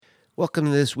Welcome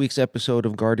to this week's episode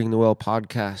of Guarding the Well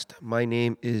podcast. My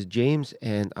name is James,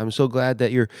 and I'm so glad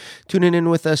that you're tuning in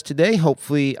with us today.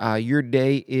 Hopefully, your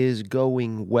day is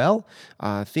going well.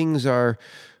 Things are,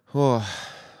 well,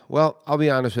 I'll be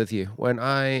honest with you. When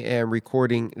I am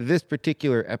recording this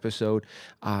particular episode,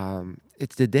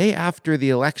 it's the day after the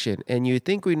election, and you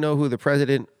think we know who the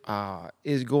president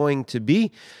is going to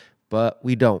be, but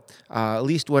we don't. At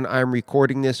least when I'm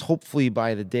recording this, hopefully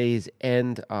by the day's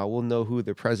end, we'll know who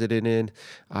the president is.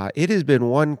 It has been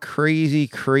one crazy,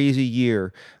 crazy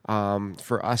year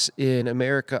for us in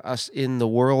America, us in the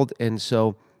world, and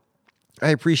so I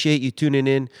appreciate you tuning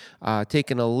in,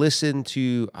 taking a listen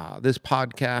to this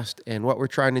podcast and what we're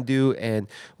trying to do. And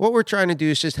what we're trying to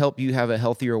do is just help you have a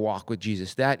healthier walk with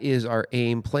Jesus. That is our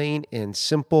aim, plain and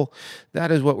simple. That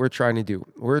is what we're trying to do.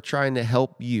 We're trying to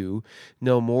help you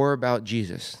know more about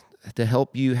Jesus, to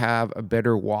help you have a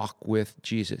better walk with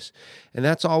Jesus. And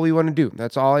that's all we want to do.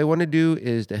 That's all I want to do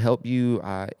is to help you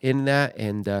in that.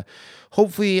 And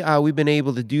hopefully we've been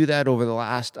able to do that over the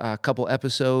last couple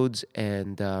episodes.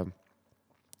 And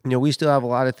we still have a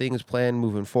lot of things planned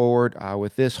moving forward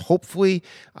with this. Hopefully,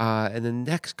 in the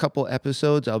next couple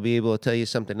episodes, I'll be able to tell you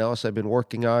something else I've been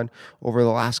working on over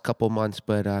the last couple months.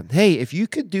 But hey, if you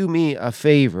could do me a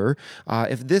favor,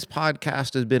 if this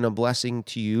podcast has been a blessing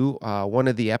to you, one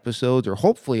of the episodes, or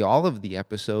hopefully all of the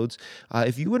episodes,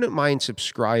 if you wouldn't mind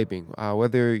subscribing,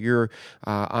 whether you're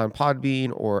on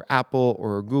Podbean or Apple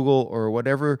or Google or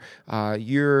whatever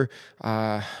your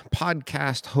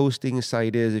podcast hosting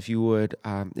site is, if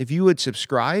you would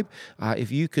subscribe, if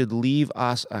you could leave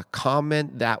us a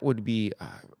comment, that would be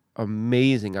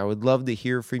amazing. I would love to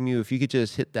hear from you. If you could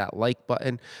just hit that like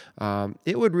button,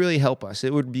 it would really help us.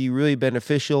 It would be really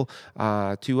beneficial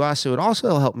to us. It would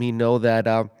also help me know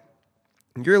that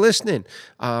you're listening,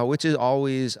 which is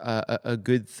always a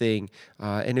good thing.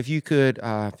 And if you could,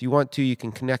 if you want to, you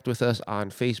can connect with us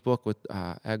on Facebook with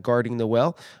at Guarding the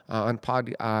Well on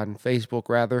Facebook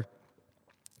rather.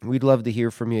 We'd love to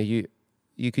hear from you.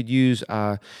 You could use,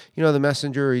 the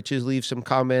messenger, or you just leave some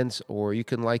comments, or you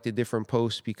can like the different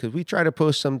posts, because we try to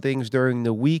post some things during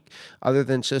the week other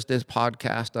than just this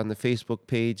podcast on the Facebook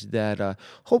page that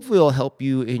hopefully will help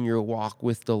you in your walk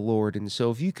with the Lord. And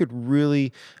so if you could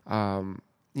really,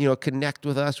 connect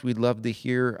with us, we'd love to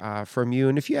hear from you.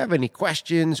 And if you have any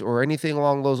questions or anything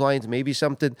along those lines, maybe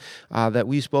something that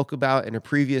we spoke about in a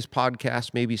previous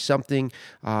podcast, maybe something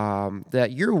that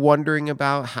you're wondering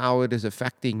about, how it is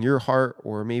affecting your heart,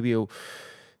 or maybe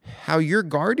how you're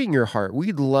guarding your heart,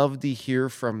 we'd love to hear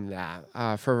from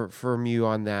that, from you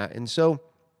on that. And so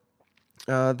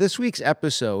this week's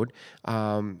episode,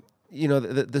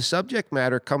 the subject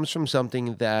matter comes from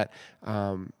something that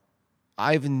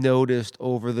I've noticed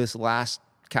over this last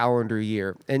calendar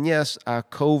year. And yes,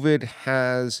 COVID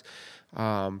has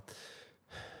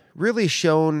really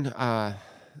shown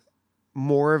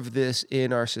more of this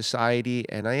in our society.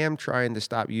 And I am trying to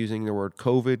stop using the word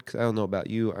COVID, because I don't know about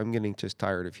you, I'm getting just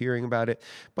tired of hearing about it.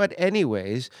 But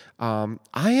anyways, I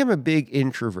am a big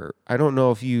introvert. I don't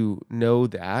know if you know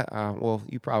that. Well,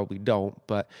 you probably don't,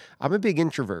 but I'm a big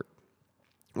introvert,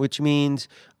 which means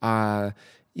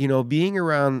being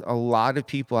around a lot of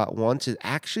people at once is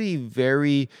actually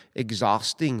very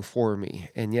exhausting for me.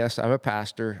 And yes, I'm a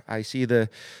pastor. I see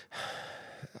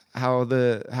how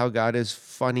God is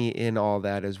funny in all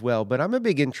that as well. But I'm a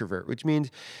big introvert, which means,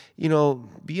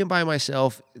 being by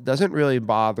myself doesn't really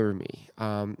bother me.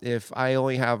 If I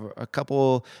only have a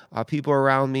couple people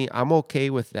around me, I'm okay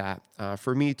with that.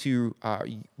 For me to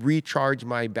recharge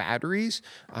my batteries,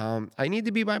 I need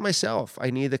to be by myself.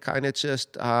 I need to kind of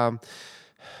just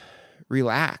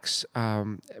relax.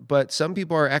 But some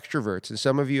people are extroverts, and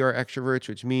some of you are extroverts,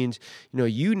 which means,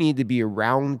 you need to be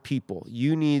around people.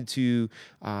 You need to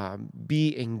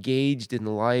be engaged in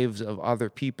the lives of other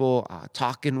people,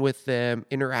 talking with them,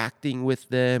 interacting with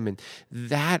them. And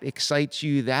that excites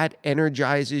you, that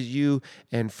energizes you.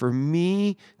 And for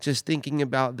me, just thinking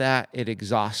about that, it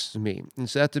exhausts me. And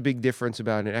so that's a big difference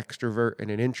about an extrovert and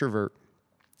an introvert.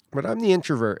 But I'm the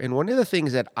introvert, and one of the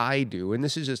things that I do, and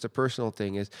this is just a personal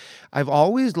thing, is I've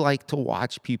always liked to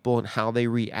watch people and how they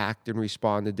react and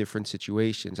respond to different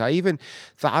situations. I even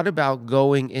thought about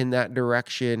going in that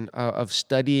direction of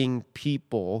studying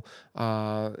people,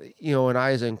 when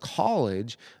I was in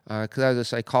college, because I was a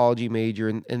psychology major,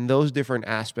 and those different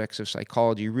aspects of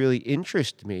psychology really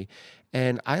interest me.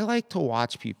 And I like to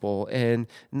watch people, and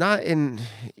not in,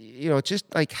 just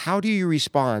like, how do you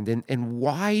respond, and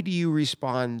why do you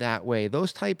respond that way?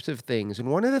 Those types of things.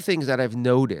 And one of the things that I've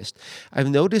noticed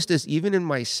this even in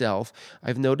myself.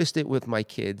 I've noticed it with my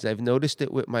kids. I've noticed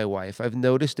it with my wife. I've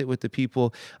noticed it with the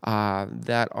people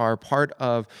that are part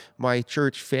of my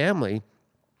church family,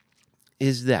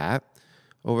 is that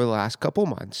over the last couple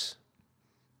months,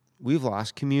 we've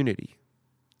lost community.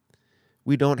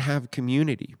 We don't have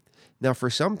community. Now,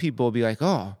 for some people, it'll be like,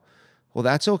 oh, well,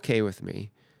 that's okay with me.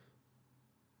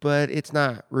 But it's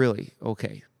not really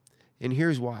okay. And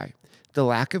here's why. The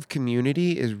lack of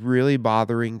community is really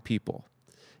bothering people.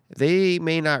 They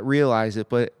may not realize it,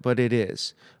 but it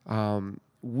is.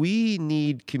 We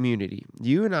need community.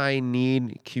 You and I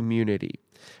need community.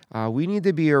 We need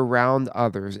to be around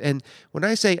others. And when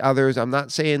I say others, I'm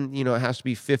not saying, it has to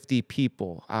be 50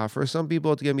 people. For some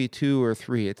people, it's going to be 2 or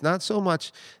 3. It's not so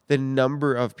much the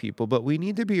number of people, but we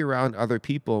need to be around other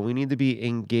people. We need to be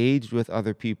engaged with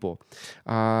other people.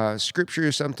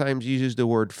 Scripture sometimes uses the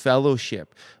word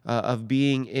fellowship, of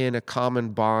being in a common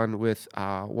bond with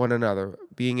one another,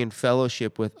 being in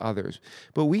fellowship with others.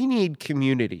 But we need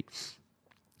community.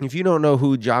 If you don't know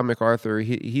who John MacArthur,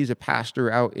 he's a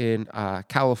pastor out in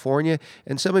California,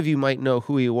 and some of you might know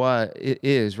who he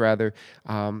is. But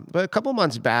a couple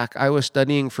months back, I was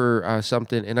studying for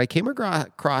something, and I came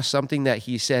across something that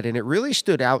he said, and it really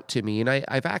stood out to me. And I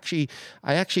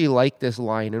actually like this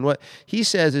line. And what he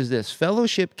says is this: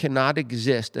 fellowship cannot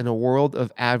exist in a world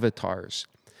of avatars.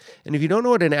 And if you don't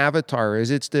know what an avatar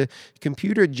is, it's the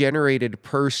computer-generated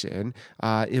person,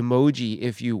 emoji,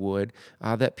 if you would,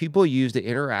 that people use to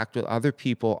interact with other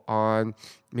people on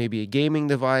maybe a gaming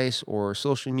device or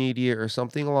social media or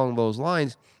something along those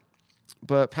lines.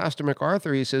 But Pastor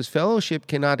MacArthur, he says, fellowship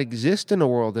cannot exist in a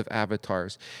world of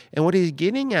avatars. And what he's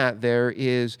getting at there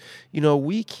is,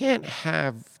 we can't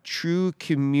have true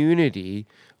community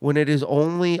when it is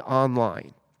only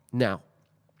online. Now,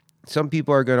 some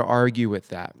people are going to argue with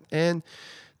that, and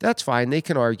that's fine. They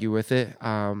can argue with it.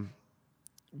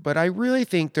 But I really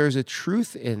think there's a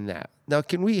truth in that. Now,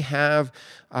 can we have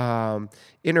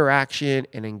interaction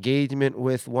and engagement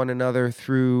with one another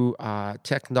through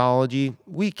technology?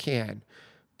 We can.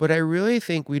 But I really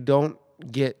think we don't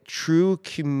get true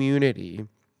community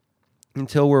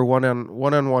until we're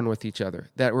one-on-one with each other,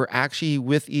 that we're actually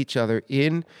with each other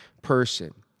in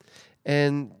person.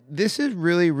 And this is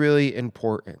really, really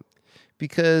important,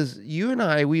 because you and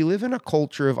I, we live in a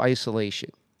culture of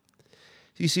isolation.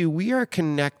 You see, we are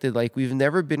connected like we've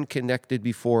never been connected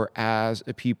before as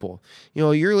a people.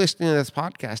 You're listening to this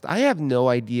podcast. I have no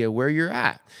idea where you're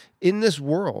at in this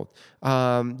world.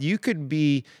 You could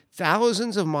be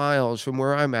thousands of miles from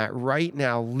where I'm at right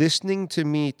now listening to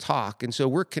me talk. And so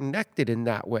we're connected in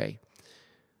that way.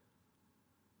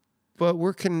 But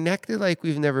we're connected like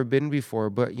we've never been before.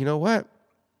 But you know what?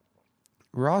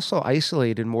 We're also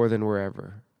isolated more than we've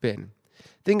ever been.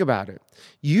 Think about it.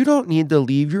 You don't need to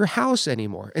leave your house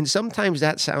anymore. And sometimes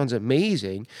that sounds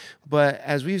amazing, but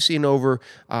as we've seen over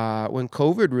when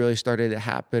COVID really started to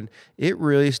happen, it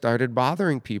really started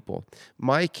bothering people.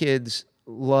 My kids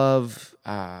love,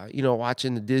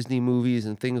 watching the Disney movies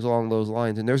and things along those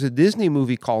lines. And there's a Disney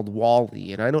movie called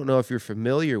WALL-E, and I don't know if you're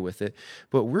familiar with it,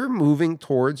 but we're moving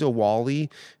towards a WALL-E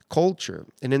culture.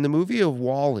 And in the movie of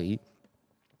WALL-E,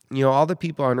 all the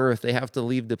people on Earth, they have to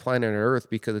leave the planet Earth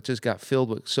because it just got filled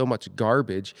with so much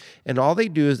garbage. And all they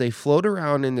do is they float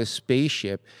around in this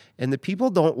spaceship, and the people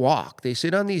don't walk. They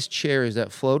sit on these chairs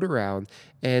that float around,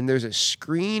 and there's a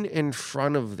screen in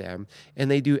front of them, and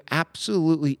they do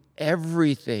absolutely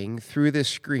everything through this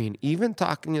screen, even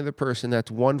talking to the person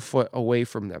that's 1 foot away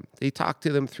from them. They talk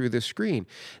to them through the screen.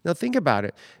 Now think about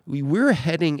it. We're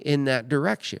heading in that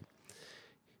direction.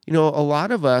 A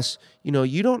lot of us,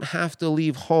 you don't have to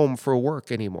leave home for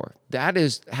work anymore. That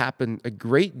has happened a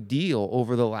great deal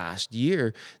over the last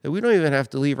year, that we don't even have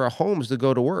to leave our homes to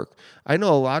go to work. I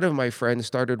know a lot of my friends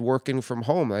started working from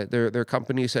home. Their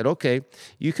company said, okay,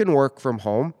 you can work from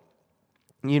home.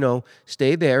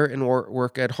 Stay there and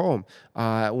work at home.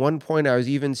 At one point, I was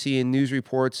even seeing news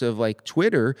reports of like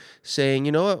Twitter saying,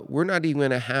 you know what, we're not even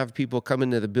going to have people come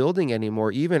into the building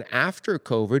anymore. Even after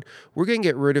COVID, we're going to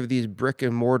get rid of these brick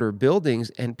and mortar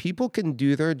buildings, and people can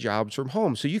do their jobs from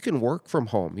home. So you can work from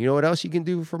home. You know what else you can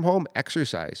do from home?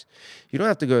 Exercise. You don't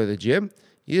have to go to the gym.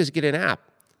 You just get an app.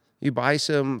 You buy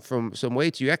some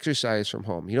weights. You exercise from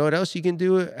home. You know what else you can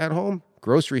do at home?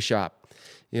 Grocery shop.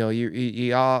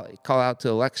 You all call out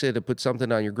to Alexa to put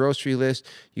something on your grocery list.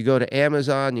 You go to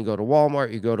Amazon, you go to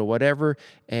Walmart, you go to whatever,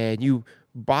 and you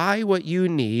buy what you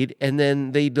need, and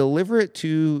then they deliver it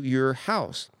to your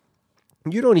house.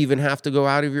 You don't even have to go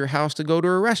out of your house to go to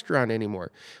a restaurant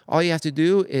anymore. All you have to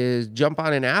do is jump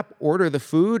on an app, order the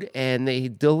food, and they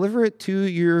deliver it to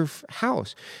your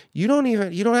house. You don't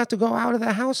have to go out of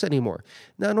the house anymore.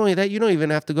 Not only that, you don't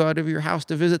even have to go out of your house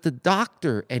to visit the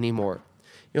doctor anymore.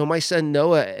 My son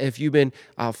Noah, if you've been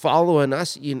following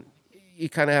us, you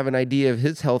kind of have an idea of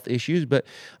his health issues, but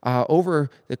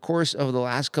over the course of the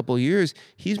last couple of years,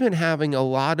 he's been having a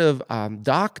lot of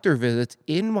doctor visits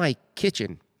in my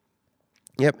kitchen.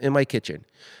 Yep, in my kitchen.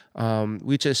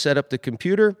 We just set up the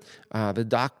computer. The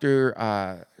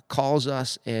doctor calls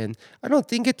us, and I don't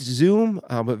think it's Zoom,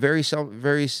 but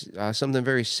something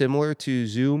very similar to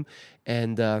Zoom.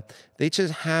 And they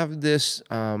just have this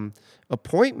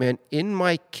appointment in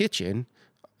my kitchen,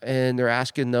 and they're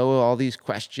asking Noah all these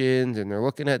questions, and they're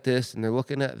looking at this and they're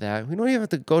looking at that. We don't even have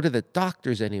to go to the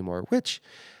doctors anymore, which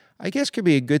I guess could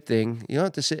be a good thing. You don't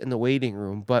have to sit in the waiting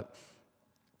room, but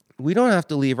we don't have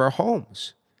to leave our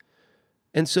homes.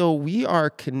 And so we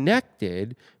are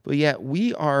connected, but yet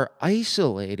we are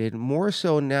isolated more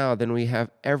so now than we have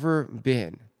ever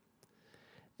been.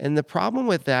 And the problem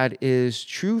with that is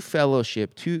true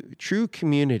fellowship, true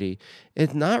community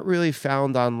is not really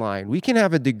found online. We can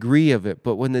have a degree of it,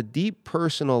 but when the deep,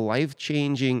 personal,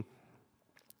 life-changing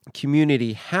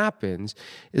community happens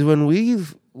is when we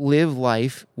live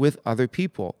life with other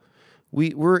people.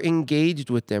 We're engaged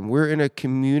with them. We're in a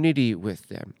community with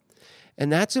them. And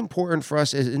that's important for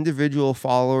us as individual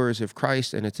followers of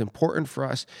Christ, and it's important for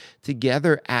us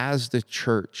together as the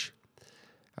church.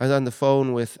 I was on the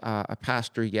phone with a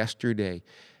pastor yesterday,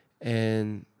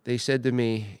 and they said to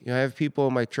me, I have people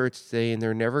in my church today, and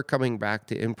they're never coming back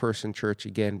to in-person church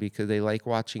again because they like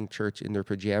watching church in their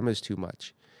pajamas too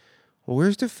much. Well,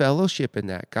 where's the fellowship in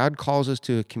that? God calls us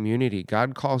to a community.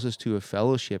 God calls us to a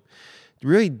fellowship. It's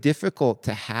really difficult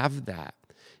to have that.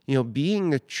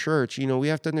 Being the church, we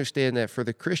have to understand that for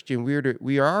the Christian,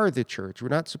 we are the church. We're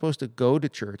not supposed to go to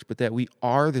church, but that we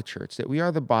are the church, that we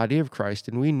are the body of Christ,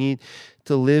 and we need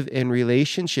to live in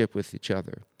relationship with each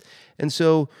other. And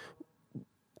so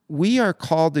we are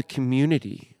called to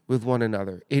community with one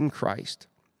another in Christ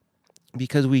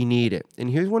because we need it. And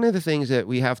here's one of the things that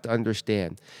we have to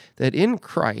understand, that in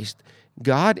Christ,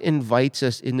 God invites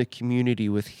us in the community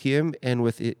with Him and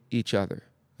with each other.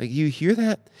 Like, you hear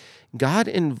that? God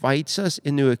invites us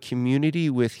into a community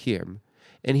with Him,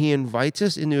 and He invites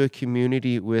us into a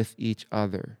community with each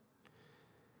other.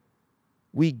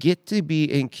 We get to be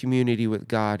in community with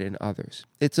God and others.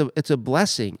 It's a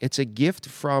blessing. It's a gift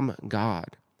from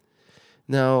God.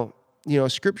 Now,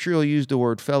 Scripture will use the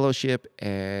word fellowship,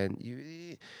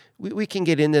 and we can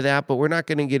get into that, but we're not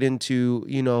going to get into,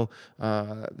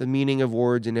 the meaning of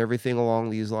words and everything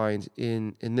along these lines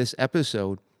in this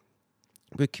episode.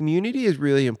 But community is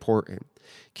really important.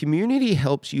 Community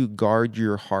helps you guard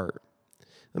your heart.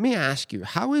 Let me ask you,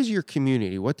 how is your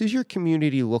community? What does your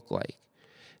community look like?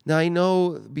 Now, I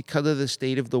know because of the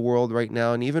state of the world right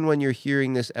now, and even when you're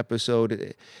hearing this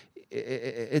episode,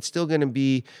 it's still going to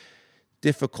be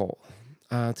difficult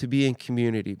to be in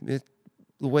community.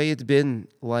 The way it's been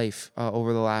life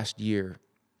over the last year.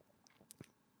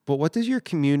 But what does your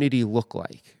community look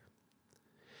like?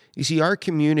 You see, our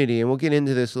community, and we'll get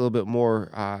into this a little bit more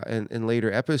in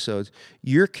later episodes,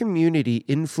 your community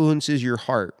influences your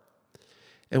heart.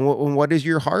 And what is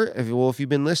your heart? Well, if you've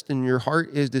been listening, your heart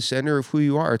is the center of who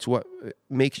you are. It's what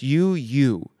makes you,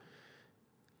 you.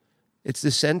 It's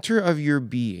the center of your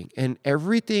being, and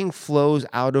everything flows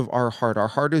out of our heart. Our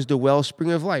heart is the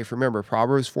wellspring of life. Remember,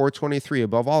 Proverbs 4:23,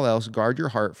 above all else, guard your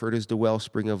heart, for it is the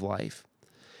wellspring of life.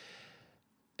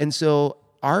 And so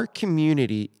our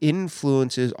community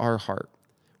influences our heart,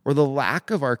 or the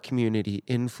lack of our community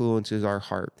influences our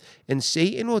heart. And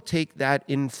Satan will take that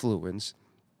influence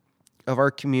of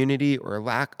our community or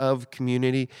lack of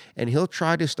community, and he'll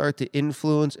try to start to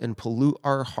influence and pollute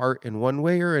our heart in one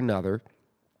way or another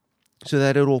so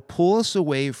that it will pull us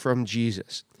away from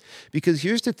Jesus. Because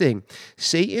here's the thing,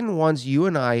 Satan wants you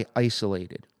and I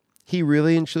isolated. He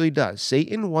really and truly does.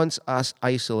 Satan wants us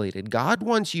isolated. God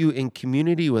wants you in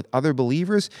community with other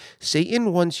believers.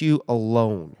 Satan wants you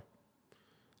alone.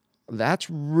 That's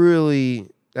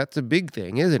a big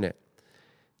thing, isn't it?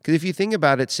 Because if you think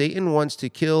about it, Satan wants to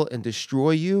kill and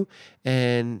destroy you,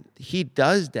 and he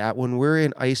does that when we're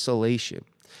in isolation.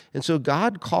 And so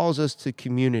God calls us to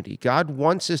community. God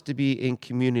wants us to be in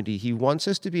community. He wants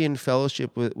us to be in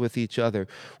fellowship with each other.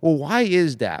 Well, why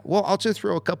is that? Well, I'll just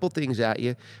throw a couple things at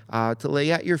you to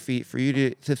lay at your feet for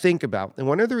you to think about. And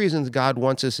one of the reasons God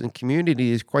wants us in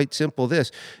community is quite simple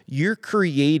this. You're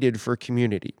created for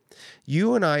community.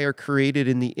 You and I are created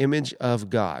in the image of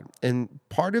God. And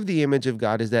part of the image of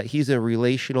God is that he's a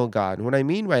relational God. And what I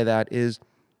mean by that is,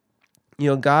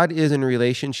 God is in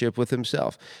relationship with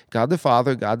himself. God the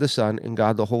Father, God the Son, and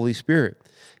God the Holy Spirit.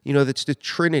 That's the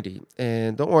Trinity.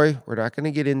 And don't worry, we're not going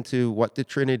to get into what the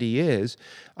Trinity is,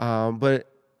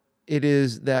 but it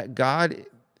is that God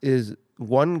is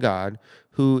one God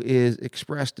who is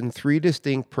expressed in three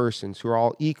distinct persons who are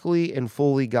all equally and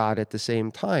fully God at the same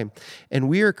time. And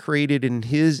we are created in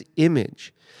his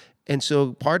image. And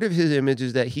so part of his image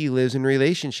is that he lives in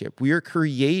relationship. We are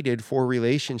created for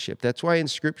relationship. That's why in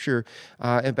Scripture,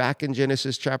 and back in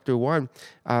Genesis chapter 1,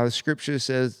 Scripture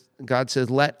says, God says,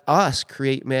 let us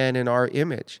create man in our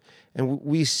image. And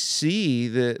we see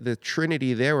the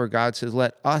Trinity there where God says,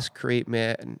 let us create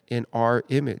man in our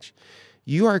image.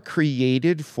 You are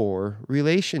created for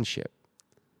relationship.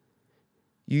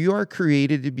 You are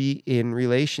created to be in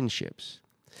relationships.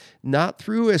 Not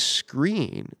through a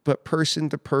screen, but person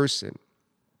to person.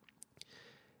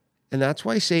 And that's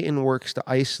why Satan works to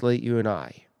isolate you and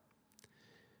I.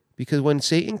 Because when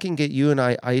Satan can get you and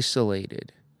I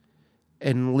isolated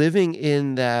and living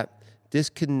in that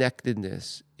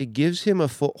disconnectedness, it gives him a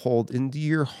foothold into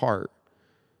your heart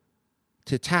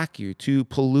to attack you, to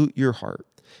pollute your heart.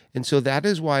 And so that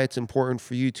is why it's important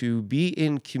for you to be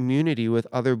in community with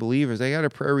other believers. I got a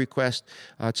prayer request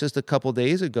just a couple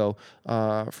days ago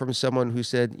from someone who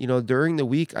said, during the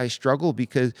week I struggle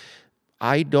because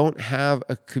I don't have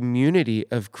a community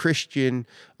of Christian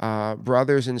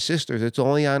brothers and sisters. It's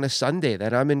only on a Sunday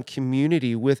that I'm in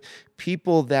community with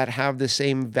people that have the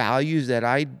same values that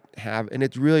I have. And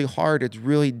it's really hard. It's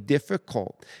really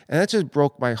difficult. And that just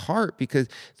broke my heart because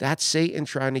that's Satan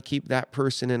trying to keep that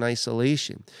person in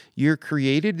isolation. You're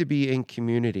created to be in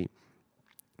community.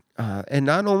 And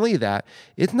not only that,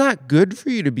 it's not good for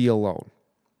you to be alone.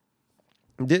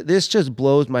 This just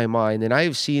blows my mind, and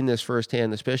I've seen this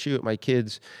firsthand, especially with my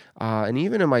kids and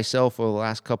even in myself over the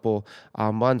last couple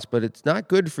months, but it's not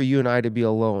good for you and I to be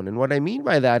alone. And what I mean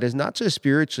by that is not just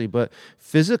spiritually, but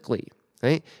physically,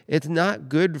 right? It's not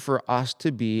good for us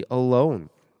to be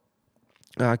alone.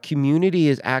 Community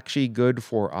is actually good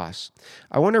for us.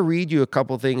 I want to read you a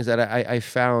couple things that I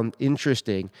found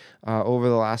interesting over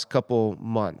the last couple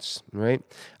months, right?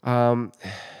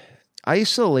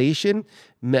 Isolation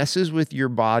messes with your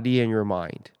body and your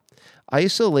mind.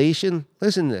 Isolation,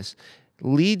 listen to this,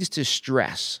 leads to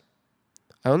stress.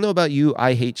 I don't know about you,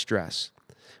 I hate stress.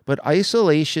 But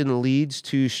isolation leads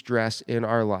to stress in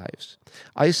our lives.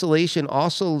 Isolation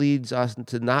also leads us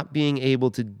to not being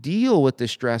able to deal with the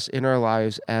stress in our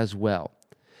lives as well.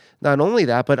 Not only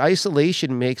that, but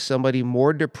isolation makes somebody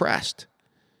more depressed.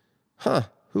 Who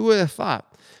would have thought?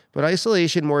 But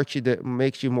isolation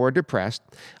makes you more depressed.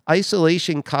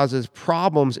 Isolation causes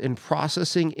problems in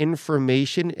processing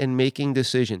information and making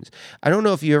decisions. I don't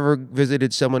know if you ever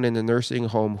visited someone in a nursing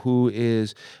home who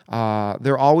is,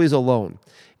 they're always alone.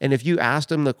 And if you ask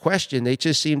them the question, they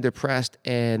just seem depressed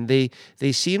and they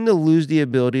seem to lose the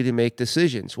ability to make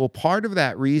decisions. Well, part of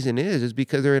that reason is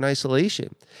because they're in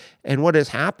isolation. And what has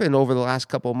happened over the last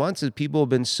couple of months is people have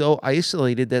been so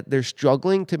isolated that they're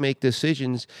struggling to make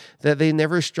decisions that they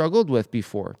never struggled with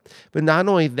before. But not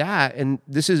only that, and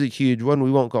this is a huge one, we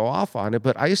won't go off on it,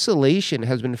 but isolation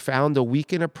has been found to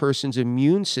weaken a person's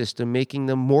immune system, making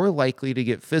them more likely to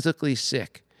get physically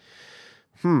sick.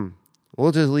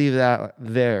 We'll just leave that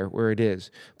there where it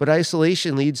is. But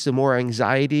isolation leads to more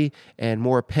anxiety and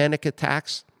more panic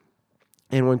attacks.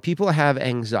 And when people have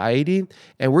anxiety,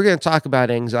 and we're going to talk about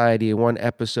anxiety in one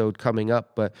episode coming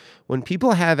up, but when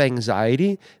people have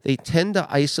anxiety, they tend to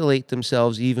isolate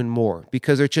themselves even more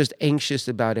because they're just anxious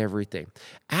about everything.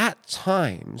 At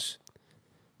times,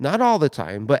 not all the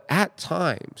time, but at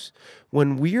times,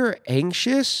 when we are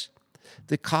anxious,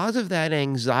 the cause of that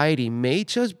anxiety may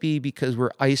just be because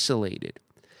we're isolated.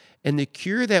 And the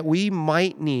cure that we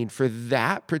might need for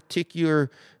that particular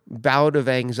bout of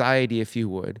anxiety, if you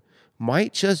would,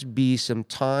 might just be some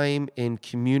time in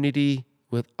community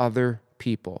with other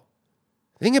people.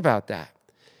 Think about that.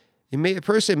 A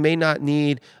person may not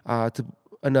need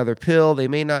another pill. They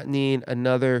may not need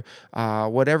another,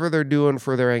 whatever they're doing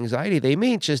for their anxiety. They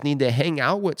may just need to hang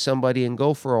out with somebody and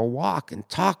go for a walk and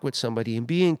talk with somebody and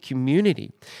be in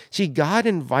community. See, God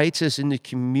invites us into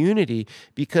community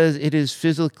because it is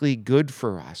physically good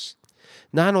for us.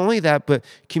 Not only that, but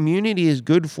community is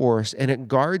good for us, and it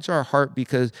guards our heart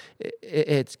because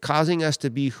it's causing us to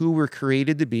be who we're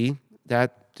created to be,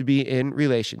 that to be in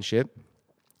relationship.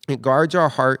 It guards our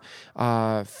heart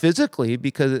physically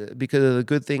because of the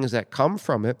good things that come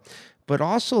from it, but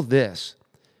also this.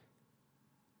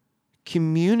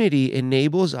 Community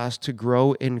enables us to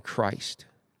grow in Christ.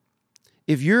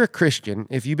 If you're a Christian,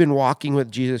 if you've been walking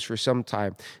with Jesus for some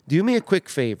time, do me a quick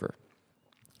favor.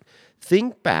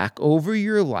 Think back over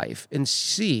your life and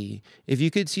see if you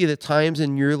could see the times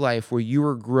in your life where you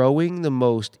were growing the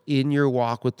most in your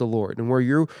walk with the Lord and where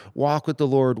your walk with the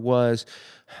Lord was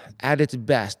at its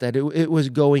best, that it was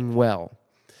going well.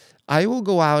 I will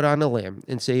go out on a limb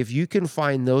and say if you can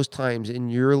find those times in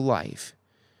your life,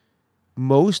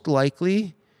 most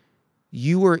likely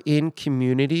you were in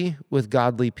community with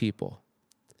godly people.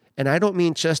 And I don't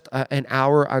mean just an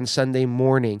hour on Sunday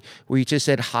morning where you just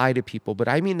said hi to people, but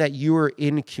I mean that you are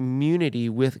in community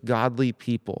with godly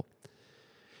people.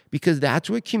 Because that's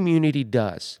what community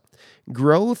does.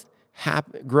 Growth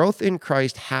in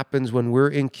Christ happens when we're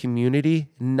in community,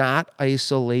 not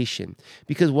isolation.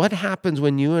 Because what happens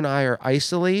when you and I are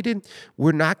isolated,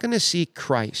 we're not going to see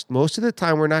Christ. Most of the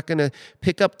time, we're not going to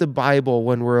pick up the Bible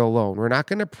when we're alone. We're not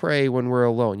going to pray when we're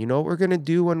alone. You know what we're going to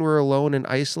do when we're alone and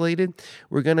isolated?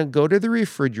 We're going to go to the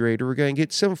refrigerator, we're going to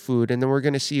get some food, and then we're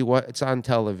going to see what's on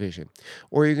television.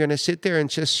 Or you're going to sit there and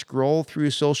just scroll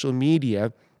through social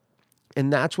media.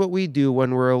 And that's what we do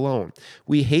when we're alone.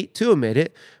 We hate to admit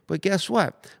it, but guess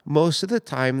what? Most of the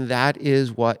time, that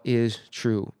is what is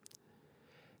true.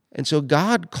 And so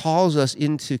God calls us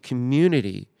into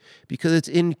community because it's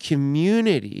in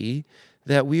community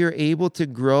that we are able to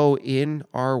grow in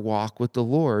our walk with the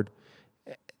Lord.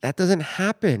 That doesn't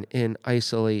happen in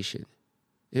isolation.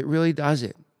 It really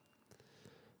doesn't.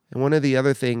 And one of the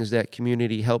other things that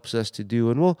community helps us to do,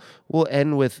 and we'll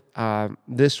end with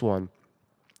this one,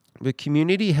 but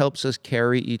community helps us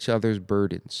carry each other's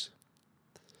burdens.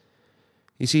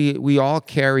 You see, we all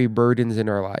carry burdens in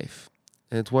our life.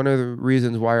 And it's one of the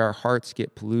reasons why our hearts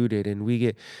get polluted and we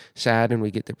get sad and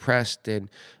we get depressed and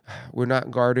we're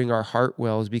not guarding our heart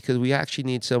well, is because we actually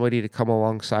need somebody to come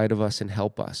alongside of us and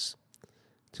help us,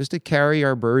 just to carry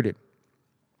our burden.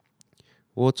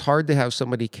 Well, it's hard to have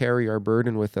somebody carry our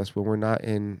burden with us when we're not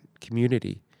in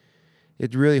community.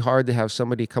 It's really hard to have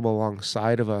somebody come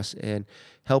alongside of us and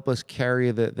help us carry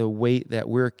the weight that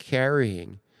we're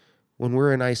carrying when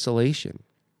we're in isolation.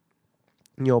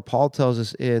 You know, Paul tells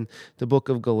us in the book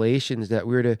of Galatians that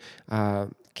we're to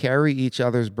carry each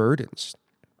other's burdens.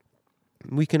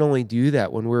 We can only do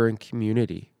that when we're in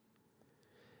community.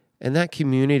 And that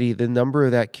community, the number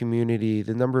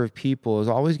of people is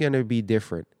always going to be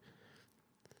different.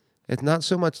 It's not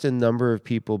so much the number of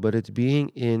people, but it's being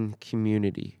in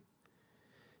community.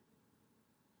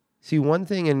 See, one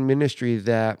thing in ministry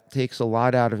that takes a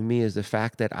lot out of me is the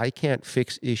fact that I can't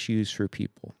fix issues for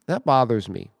people. That bothers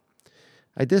me.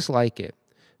 I dislike it.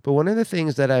 But one of the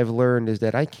things that I've learned is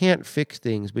that I can't fix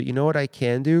things, but you know what I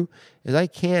can do? Is I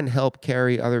can help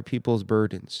carry other people's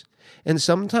burdens. And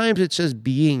sometimes it's just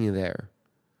being there.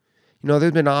 You know,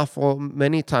 there's been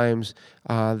many times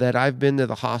that I've been to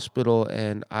the hospital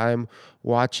and I'm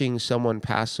watching someone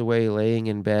pass away laying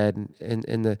in bed,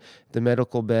 in the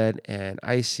medical bed, and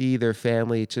I see their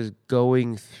family just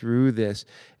going through this.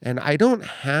 And I don't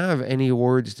have any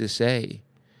words to say.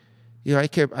 You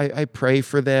know, I pray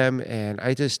for them and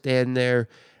I just stand there.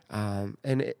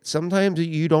 Sometimes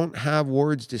you don't have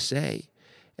words to say.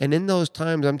 And in those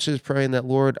times, I'm just praying that,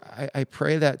 Lord, I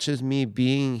pray that just me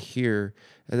being here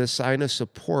as a sign of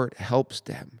support helps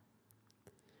them.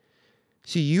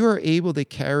 See, you are able to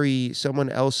carry someone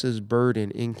else's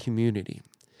burden in community.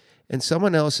 And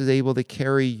someone else is able to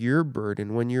carry your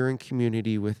burden when you're in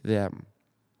community with them.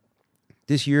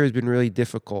 This year has been really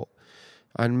difficult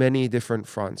on many different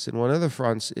fronts. And one of the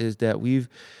fronts is that we've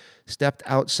stepped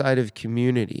outside of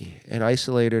community and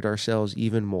isolated ourselves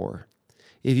even more.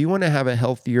 If you want to have a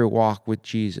healthier walk with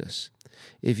Jesus,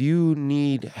 if you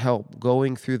need help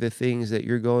going through the things that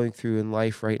you're going through in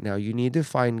life right now, you need to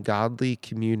find godly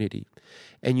community.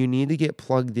 And you need to get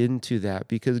plugged into that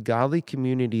because godly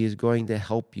community is going to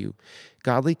help you.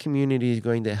 Godly community is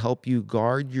going to help you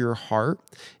guard your heart.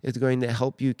 It's going to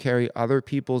help you carry other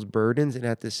people's burdens. And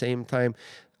at the same time,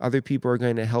 other people are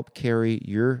going to help carry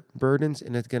your burdens.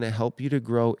 And it's going to help you to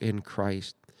grow in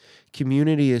Christ.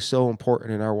 Community is so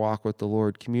important in our walk with the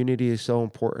Lord. Community is so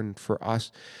important for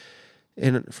us.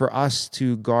 And for us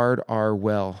to guard our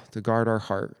well, to guard our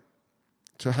heart.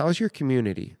 So how's your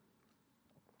community?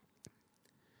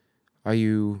 Are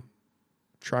you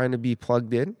trying to be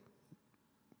plugged in?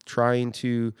 Trying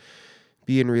to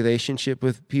be in relationship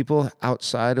with people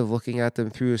outside of looking at them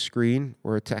through a screen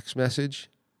or a text message.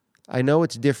 I know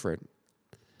it's different,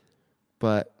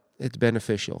 but it's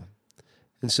beneficial.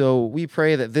 And so we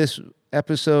pray that this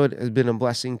episode has been a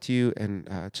blessing to you, and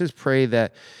just pray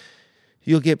that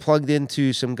you'll get plugged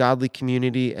into some godly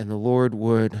community and the Lord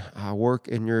would work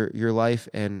in your life.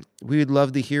 And we would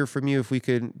love to hear from you if we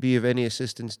could be of any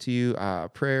assistance to you,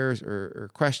 prayers or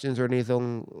questions or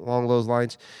anything along those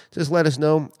lines. Just let us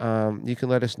know. You can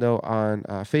let us know on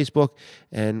Facebook,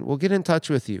 and we'll get in touch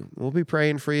with you. We'll be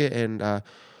praying for you. And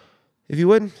if you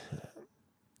would,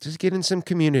 just get in some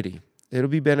community. It'll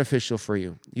be beneficial for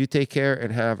you. You take care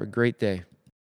and have a great day.